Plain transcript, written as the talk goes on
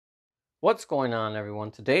What's going on,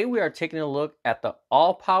 everyone? Today we are taking a look at the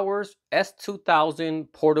AllPowers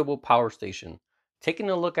S2000 portable power station.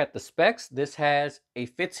 Taking a look at the specs, this has a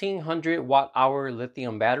 1500 watt hour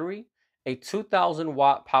lithium battery, a 2000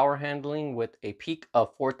 watt power handling with a peak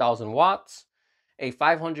of 4000 watts, a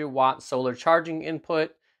 500 watt solar charging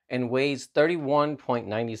input, and weighs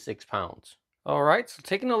 31.96 pounds. All right, so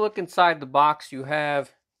taking a look inside the box, you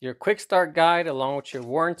have your quick start guide along with your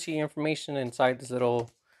warranty information inside this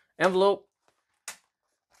little envelope.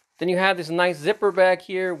 Then you have this nice zipper bag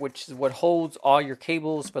here, which is what holds all your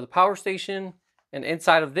cables for the power station. And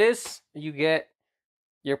inside of this, you get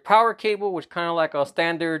your power cable, which is kind of like a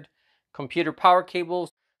standard computer power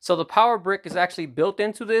cable. So the power brick is actually built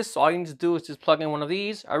into this. So all you need to do is just plug in one of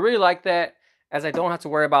these. I really like that, as I don't have to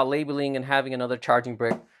worry about labeling and having another charging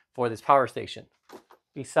brick for this power station.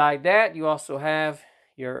 Beside that, you also have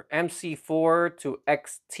your MC4 to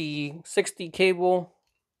XT60 cable.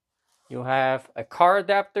 You'll have a car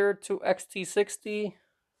adapter to XT60.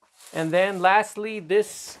 And then lastly,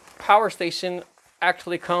 this power station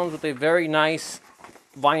actually comes with a very nice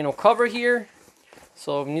vinyl cover here.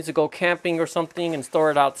 So if you need to go camping or something and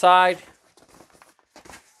store it outside,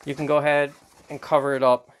 you can go ahead and cover it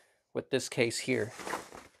up with this case here.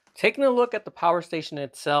 Taking a look at the power station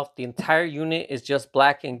itself, the entire unit is just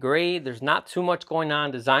black and gray. There's not too much going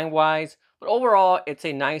on design-wise, but overall, it's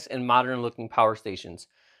a nice and modern-looking power station.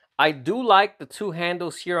 I do like the two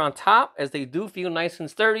handles here on top, as they do feel nice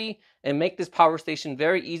and sturdy and make this power station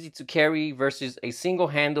very easy to carry versus a single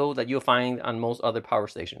handle that you'll find on most other power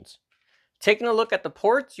stations. Taking a look at the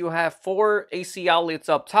ports, you have 4 AC outlets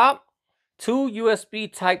up top, 2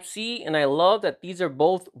 USB Type-C, and I love that these are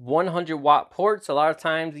both 100 watt ports. A lot of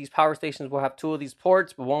times these power stations will have 2 of these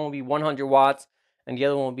ports, but one will be 100 watts and the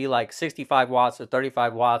other one will be like 65 watts or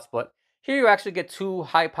 35 watts. But here you actually get 2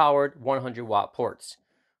 high-powered 100 watt ports.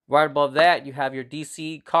 Right above that, you have your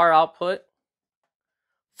DC car output,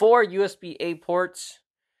 4 USB-A ports,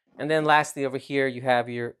 and then lastly over here, you have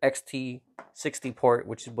your XT60 port,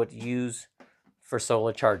 which is what you use for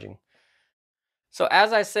solar charging. So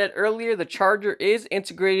as I said earlier, the charger is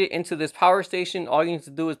integrated into this power station. All you need to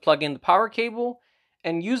do is plug in the power cable,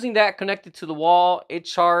 and using that connected to the wall, it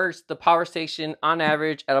charges the power station on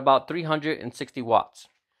average at about 360 watts.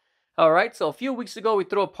 Alright, so a few weeks ago we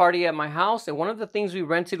threw a party at my house, and one of the things we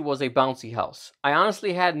rented was a bouncy house. I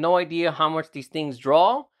honestly had no idea how much these things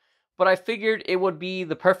draw, but I figured it would be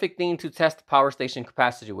the perfect thing to test the power station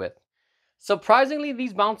capacity with. Surprisingly,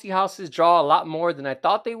 these bouncy houses draw a lot more than I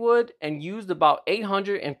thought they would and used about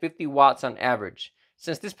 850 watts on average.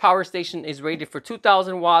 Since this power station is rated for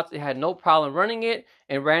 2000 watts, it had no problem running it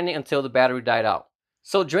and ran it until the battery died out.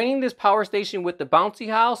 So draining this power station with the bouncy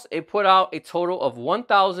house, it put out a total of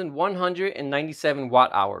 1,197 watt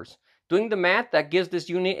hours. Doing the math, that gives this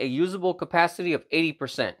unit a usable capacity of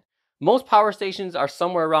 80%. Most power stations are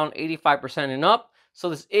somewhere around 85% and up, so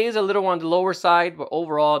this is a little on the lower side, but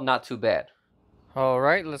overall not too bad.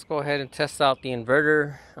 Alright, let's go ahead and test out the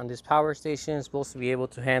inverter on this power station. It's supposed to be able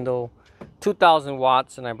to handle 2,000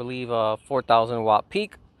 watts and I believe a 4,000 watt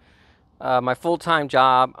peak. My full-time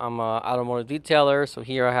job, I'm an automotive detailer, so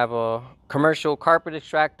here I have a commercial carpet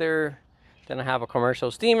extractor, then I have a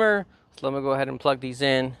commercial steamer. So let me go ahead and plug these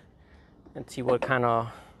in and see what kind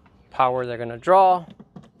of power they're going to draw.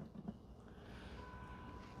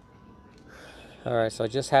 Alright, so I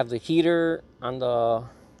just have the heater on the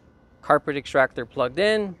carpet extractor plugged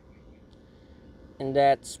in, and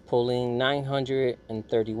that's pulling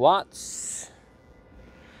 930 watts.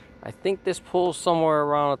 I think this pulls somewhere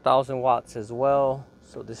around 1,000 watts as well.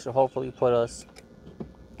 So this should hopefully put us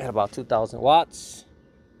at about 2,000 watts.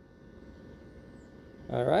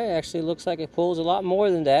 All right, actually looks like it pulls a lot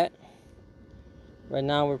more than that. Right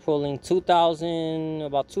now we're pulling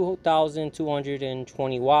about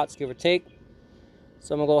 2,220 watts, give or take.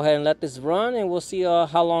 So I'm gonna go ahead and let this run and we'll see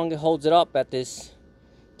how long it holds it up at this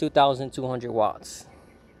 2,200 watts.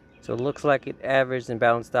 So it looks like it averaged and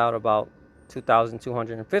balanced out about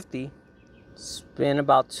 2,250. It's been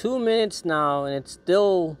about 2 minutes now and it's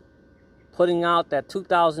still putting out that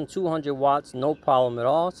 2,200 watts, no problem at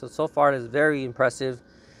all. So far it's very impressive.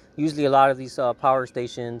 Usually a lot of these power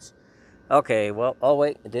stations, okay, well, oh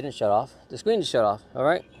wait, it didn't shut off. The screen just shut off. All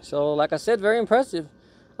right, so like I said, very impressive.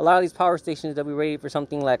 A lot of these power stations that we rated for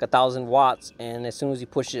something like 1,000 watts, and as soon as you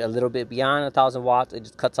push it a little bit beyond 1,000 watts, it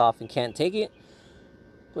just cuts off and can't take it.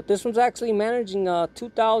 But this one's actually managing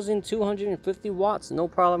 2,250 watts, no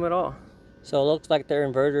problem at all. So it looks like their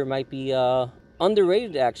inverter might be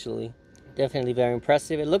underrated actually. Definitely very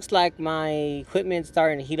impressive. It looks like my equipment's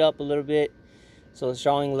starting to heat up a little bit, so it's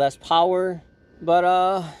drawing less power. But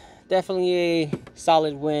definitely a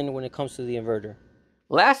solid win when it comes to the inverter.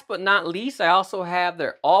 Last but not least, I also have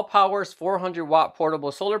their AllPowers 400 watt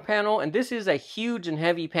portable solar panel, and this is a huge and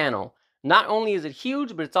heavy panel. Not only is it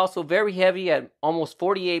huge, but it's also very heavy at almost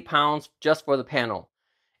 48 pounds just for the panel.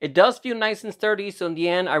 It does feel nice and sturdy, so in the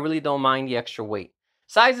end, I really don't mind the extra weight.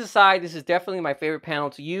 Size aside, this is definitely my favorite panel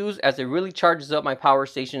to use as it really charges up my power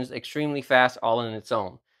stations extremely fast all on its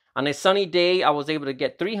own. On a sunny day, I was able to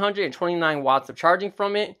get 329 watts of charging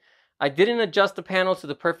from it. I didn't adjust the panel to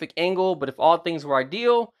the perfect angle, but if all things were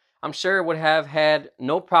ideal, I'm sure it would have had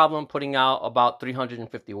no problem putting out about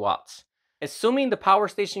 350 watts. Assuming the power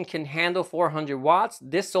station can handle 400 watts,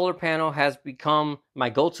 this solar panel has become my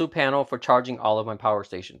go-to panel for charging all of my power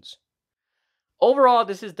stations. Overall,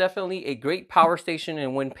 this is definitely a great power station,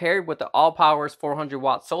 and when paired with the AllPowers 400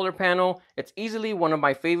 watt solar panel, it's easily one of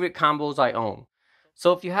my favorite combos I own.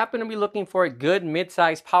 So if you happen to be looking for a good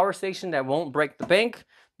mid-sized power station that won't break the bank,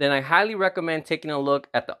 then I highly recommend taking a look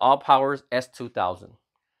at the AllPowers S2000.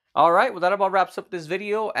 Alright, well that about wraps up this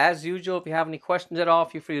video. As usual, if you have any questions at all,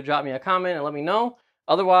 feel free to drop me a comment and let me know.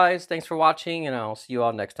 Otherwise, thanks for watching, and I'll see you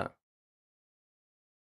all next time.